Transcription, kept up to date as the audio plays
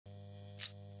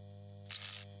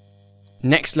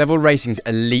Next Level Racing's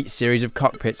Elite series of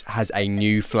cockpits has a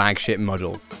new flagship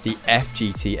model, the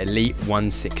FGT Elite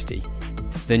 160.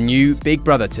 The new big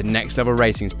brother to Next Level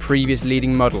Racing's previous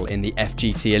leading model in the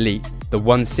FGT Elite, the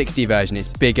 160 version is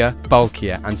bigger,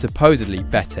 bulkier and supposedly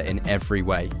better in every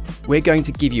way. We're going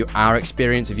to give you our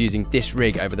experience of using this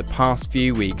rig over the past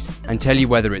few weeks and tell you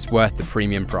whether it's worth the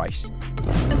premium price.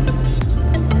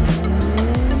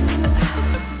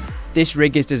 This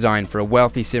rig is designed for a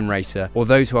wealthy sim racer or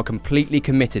those who are completely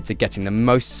committed to getting the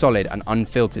most solid and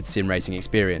unfiltered sim racing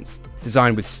experience.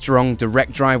 Designed with strong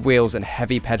direct drive wheels and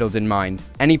heavy pedals in mind,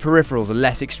 any peripherals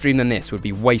less extreme than this would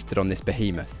be wasted on this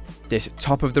behemoth. This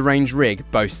top of the range rig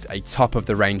boasts a top of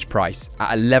the range price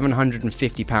at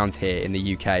 £1,150 here in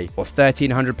the UK or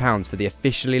 £1,300 for the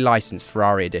officially licensed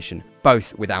Ferrari edition,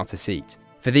 both without a seat.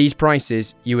 For these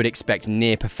prices, you would expect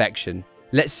near perfection.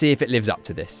 Let's see if it lives up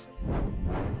to this.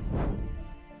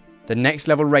 The Next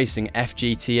Level Racing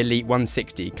FGT Elite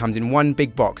 160 comes in one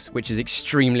big box which is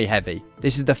extremely heavy.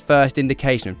 This is the first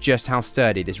indication of just how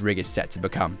sturdy this rig is set to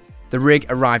become. The rig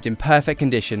arrived in perfect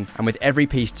condition and with every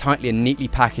piece tightly and neatly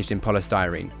packaged in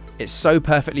polystyrene. It's so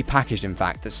perfectly packaged in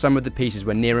fact that some of the pieces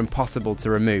were near impossible to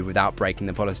remove without breaking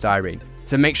the polystyrene,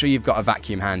 so make sure you've got a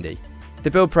vacuum handy.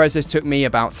 The build process took me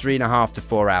about 3.5 to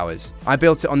 4 hours. I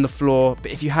built it on the floor,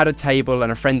 but if you had a table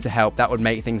and a friend to help, that would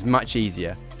make things much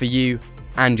easier for you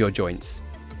and your joints.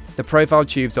 The profile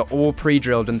tubes are all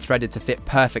pre-drilled and threaded to fit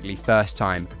perfectly first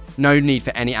time. No need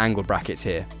for any angle brackets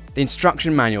here. The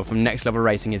instruction manual from Next Level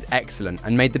Racing is excellent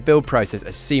and made the build process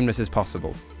as seamless as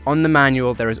possible. On the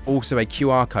manual there is also a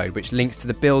QR code which links to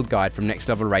the build guide from Next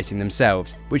Level Racing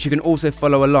themselves, which you can also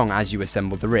follow along as you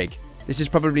assemble the rig. This is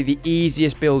probably the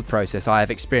easiest build process I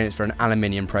have experienced for an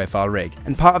aluminium profile rig,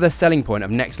 and part of the selling point of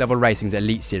Next Level Racing's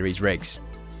Elite Series rigs.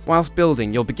 Whilst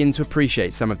building, you'll begin to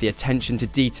appreciate some of the attention to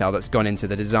detail that's gone into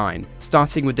the design,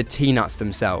 starting with the T-nuts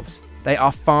themselves. They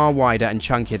are far wider and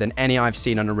chunkier than any I've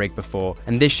seen on a rig before,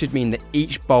 and this should mean that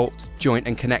each bolt, joint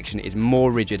and connection is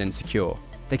more rigid and secure.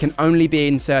 They can only be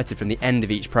inserted from the end of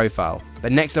each profile,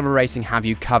 but Next Level Racing have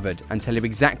you covered and tell you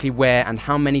exactly where and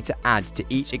how many to add to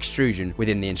each extrusion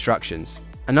within the instructions.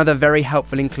 Another very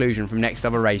helpful inclusion from Next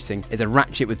Level Racing is a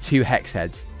ratchet with 2 hex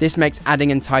heads. This makes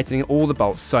adding and tightening all the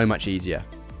bolts so much easier.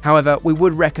 However, we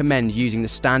would recommend using the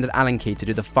standard Allen key to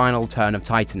do the final turn of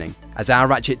tightening, as our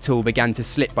ratchet tool began to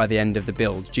slip by the end of the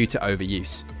build due to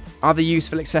overuse. Other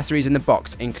useful accessories in the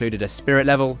box included a spirit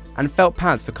level and felt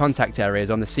pads for contact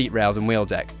areas on the seat rails and wheel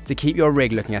deck to keep your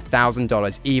rig looking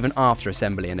 $1,000 even after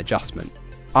assembly and adjustment.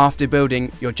 After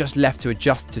building, you're just left to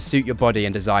adjust to suit your body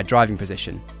and desired driving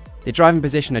position. The driving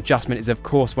position adjustment is of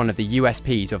course one of the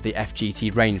USPs of the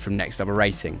FGT range from Next Level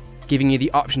Racing, giving you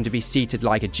the option to be seated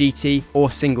like a GT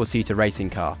or single-seater racing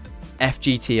car.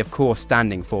 FGT of course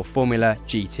standing for Formula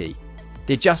GT.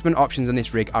 The adjustment options on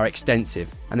this rig are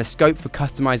extensive and the scope for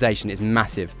customization is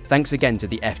massive thanks again to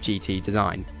the FGT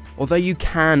design. Although you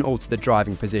can alter the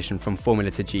driving position from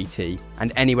Formula to GT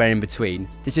and anywhere in between,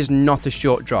 this is not a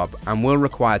short job and will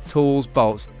require tools,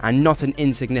 bolts and not an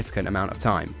insignificant amount of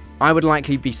time. I would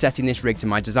likely be setting this rig to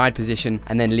my desired position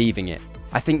and then leaving it.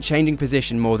 I think changing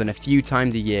position more than a few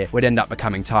times a year would end up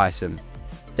becoming tiresome.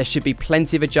 There should be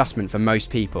plenty of adjustment for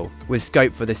most people, with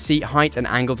scope for the seat height and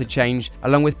angle to change,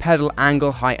 along with pedal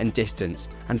angle, height and distance,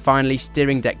 and finally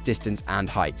steering deck distance and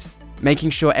height.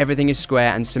 Making sure everything is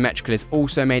square and symmetrical is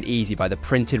also made easy by the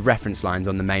printed reference lines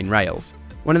on the main rails.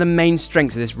 One of the main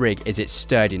strengths of this rig is its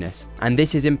sturdiness, and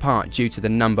this is in part due to the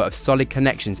number of solid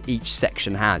connections each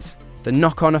section has. The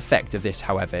knock-on effect of this,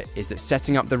 however, is that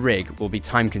setting up the rig will be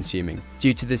time-consuming,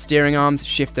 due to the steering arms,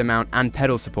 shifter mount and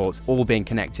pedal supports all being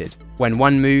connected. When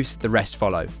one moves, the rest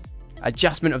follow.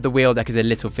 Adjustment of the wheel deck is a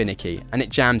little finicky, and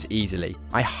it jams easily.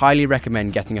 I highly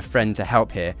recommend getting a friend to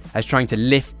help here, as trying to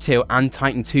lift, tilt and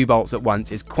tighten 2 bolts at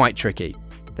once is quite tricky.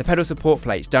 The pedal support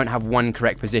plates don't have one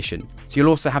correct position, so you'll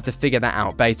also have to figure that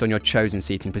out based on your chosen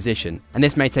seating position, and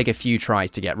this may take a few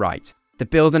tries to get right. The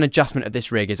build and adjustment of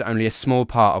this rig is only a small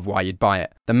part of why you'd buy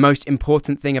it. The most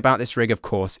important thing about this rig, of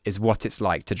course, is what it's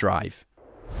like to drive.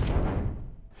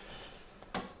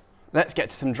 Let's get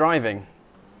to some driving.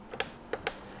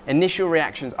 Initial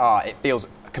reactions are, it feels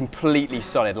completely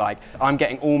solid, like I'm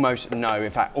getting almost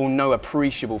no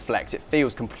appreciable flex. It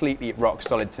feels completely rock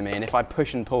solid to me, and if I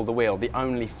push and pull the wheel, the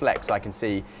only flex I can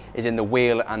see is in the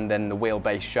wheel and then the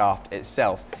wheelbase shaft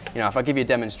itself. You know, if I give you a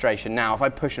demonstration now, if I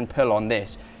push and pull on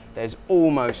this, there's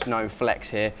almost no flex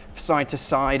here. Side to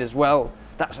side as well,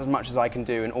 that's as much as I can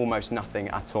do and almost nothing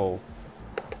at all.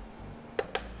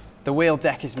 The wheel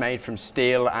deck is made from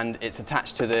steel and it's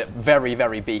attached to the very,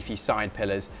 very beefy side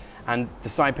pillars, and the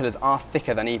side pillars are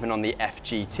thicker than even on the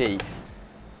FGT.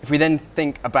 If we then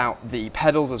think about the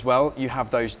pedals as well, you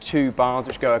have those two bars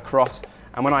which go across,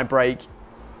 and when I brake,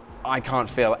 I can't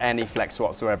feel any flex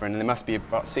whatsoever, and there must be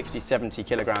about 60-70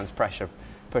 kilograms pressure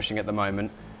pushing at the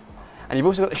moment. And you've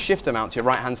also got the shifter mount to your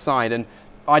right-hand side, and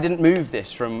I didn't move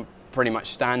this from pretty much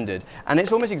standard, and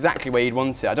it's almost exactly where you'd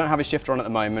want it. I don't have a shifter on at the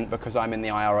moment because I'm in the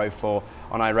IR04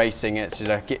 on iRacing. It's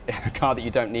just a car that you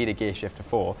don't need a gear shifter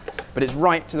for, but it's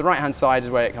right to the right-hand side is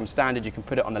where it comes standard. You can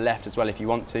put it on the left as well if you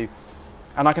want to.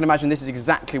 And I can imagine this is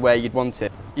exactly where you'd want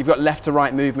it. You've got left to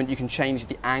right movement, you can change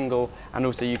the angle, and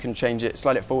also you can change it,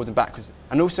 slide it forwards and backwards.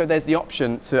 And also there's the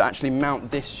option to actually mount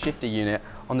this shifter unit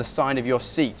on the side of your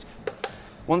seat.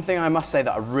 One thing I must say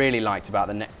that I really liked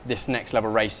about this Next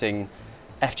Level Racing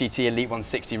FGT Elite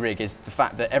 160 rig is the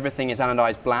fact that everything is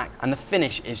anodized black and the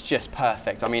finish is just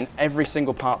perfect. I mean, every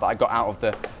single part that I got out of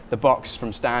the box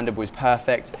from standard was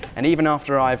perfect, and even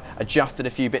after I've adjusted a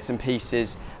few bits and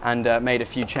pieces and made a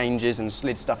few changes and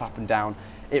slid stuff up and down,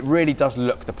 it really does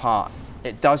look the part.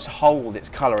 It does hold its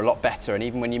colour a lot better, and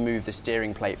even when you move the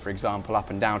steering plate, for example, up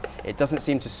and down, it doesn't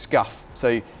seem to scuff.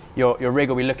 So your rig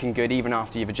will be looking good even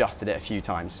after you've adjusted it a few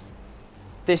times.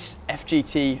 This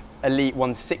FGT Elite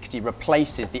 160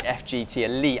 replaces the FGT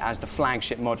Elite as the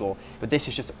flagship model, but this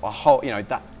is just a whole,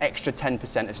 that extra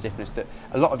 10% of stiffness that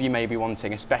a lot of you may be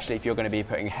wanting, especially if you're going to be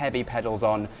putting heavy pedals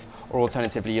on, or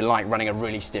alternatively you like running a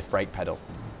really stiff brake pedal.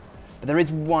 But there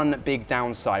is one big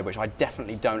downside which I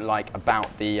definitely don't like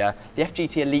about the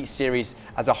FGT Elite series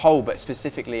as a whole, but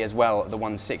specifically as well the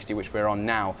 160 which we're on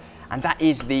now, and that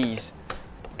is these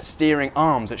steering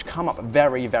arms which come up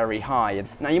very, very high.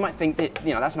 Now you might think that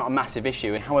that's not a massive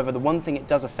issue, and however the one thing it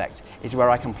does affect is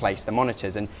where I can place the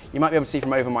monitors, and you might be able to see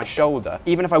from over my shoulder,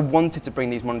 even if I wanted to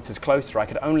bring these monitors closer, I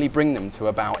could only bring them to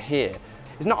about here.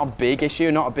 It's not a big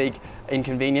issue, not a big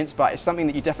inconvenience, but it's something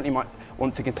that you definitely might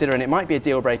want to consider, and it might be a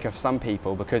deal breaker for some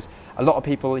people, because a lot of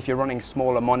people, if you're running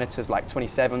smaller monitors like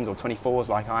 27s or 24s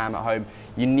like I am at home,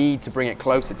 you need to bring it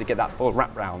closer to get that full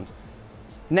wrap round.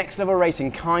 Next Level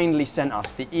Racing kindly sent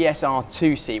us the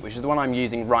ESR2 seat, which is the one I'm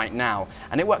using right now,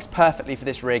 and it works perfectly for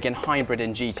this rig in hybrid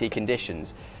and GT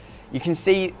conditions. You can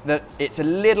see that it's got a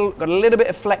little bit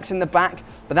of flex in the back,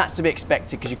 but that's to be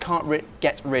expected because you can't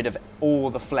get rid of all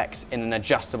the flex in an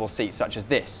adjustable seat such as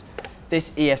this.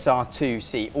 This ESR2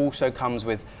 seat also comes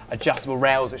with adjustable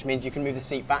rails, which means you can move the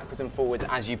seat backwards and forwards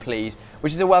as you please,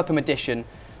 which is a welcome addition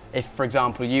if, for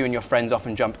example, you and your friends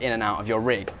often jump in and out of your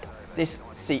rig. This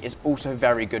seat is also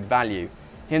very good value.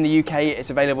 Here in the UK, it's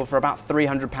available for about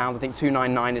 £300, I think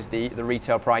 £299 is the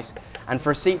retail price. And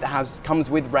for a seat that comes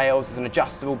with rails, there's an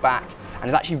adjustable back, and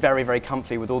is actually very, very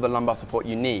comfy with all the lumbar support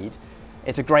you need,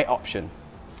 it's a great option.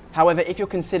 However, if you're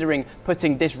considering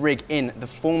putting this rig in the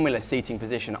Formula seating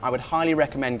position, I would highly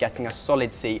recommend getting a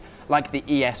solid seat like the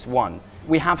ES1.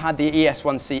 We have had the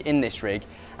ES1 seat in this rig,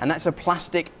 and that's a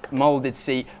plastic moulded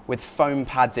seat with foam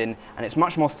pads in, and it's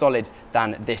much more solid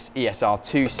than this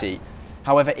ESR2 seat.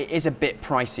 However, it is a bit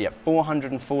pricey. At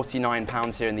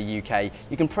 £449 here in the UK,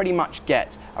 you can pretty much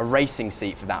get a racing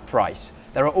seat for that price.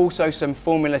 There are also some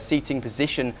Formula seating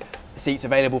position seats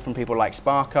available from people like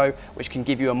Sparco, which can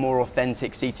give you a more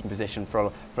authentic seating position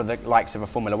for the likes of a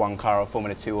Formula 1 car or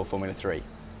Formula 2 or Formula 3.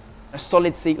 A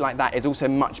solid seat like that is also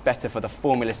much better for the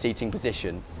Formula seating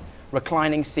position.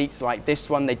 Reclining seats like this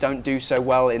one, they don't do so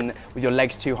well with your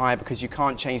legs too high because you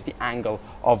can't change the angle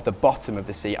of the bottom of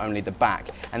the seat, only the back,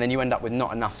 and then you end up with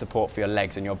not enough support for your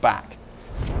legs and your back.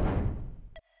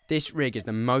 This rig is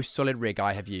the most solid rig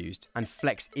I have used, and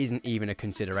flex isn't even a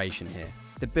consideration here.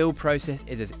 The build process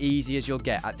is as easy as you'll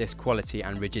get at this quality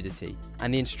and rigidity,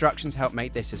 and the instructions help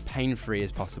make this as pain-free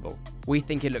as possible. We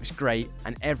think it looks great,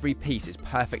 and every piece is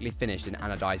perfectly finished in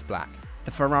anodized black.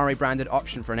 The Ferrari branded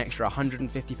option for an extra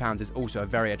 £150 is also a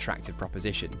very attractive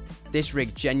proposition. This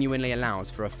rig genuinely allows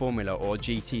for a Formula or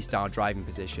GT style driving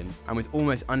position, and with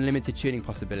almost unlimited tuning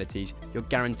possibilities, you're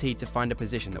guaranteed to find a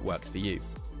position that works for you.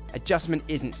 Adjustment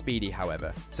isn't speedy,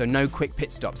 however, so no quick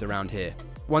pit stops around here.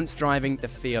 Once driving, the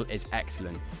feel is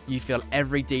excellent. You feel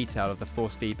every detail of the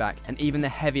force feedback, and even the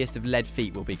heaviest of lead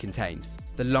feet will be contained.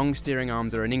 The long steering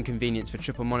arms are an inconvenience for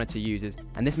triple monitor users,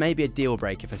 and this may be a deal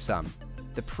breaker for some.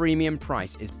 The premium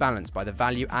price is balanced by the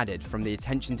value added from the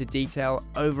attention to detail,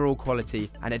 overall quality,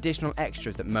 and additional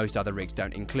extras that most other rigs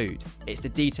don't include. It's the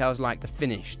details like the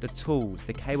finish, the tools,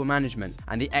 the cable management,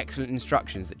 and the excellent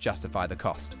instructions that justify the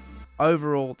cost.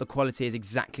 Overall, the quality is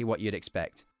exactly what you'd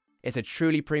expect. It's a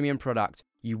truly premium product.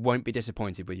 You won't be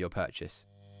disappointed with your purchase.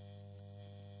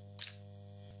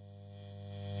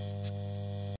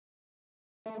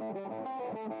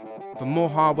 For more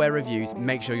hardware reviews,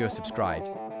 make sure you're subscribed.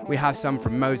 We have some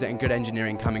from Moza and Good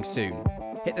Engineering coming soon.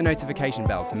 Hit the notification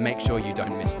bell to make sure you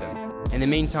don't miss them. In the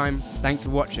meantime, thanks for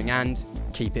watching and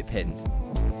keep it pinned.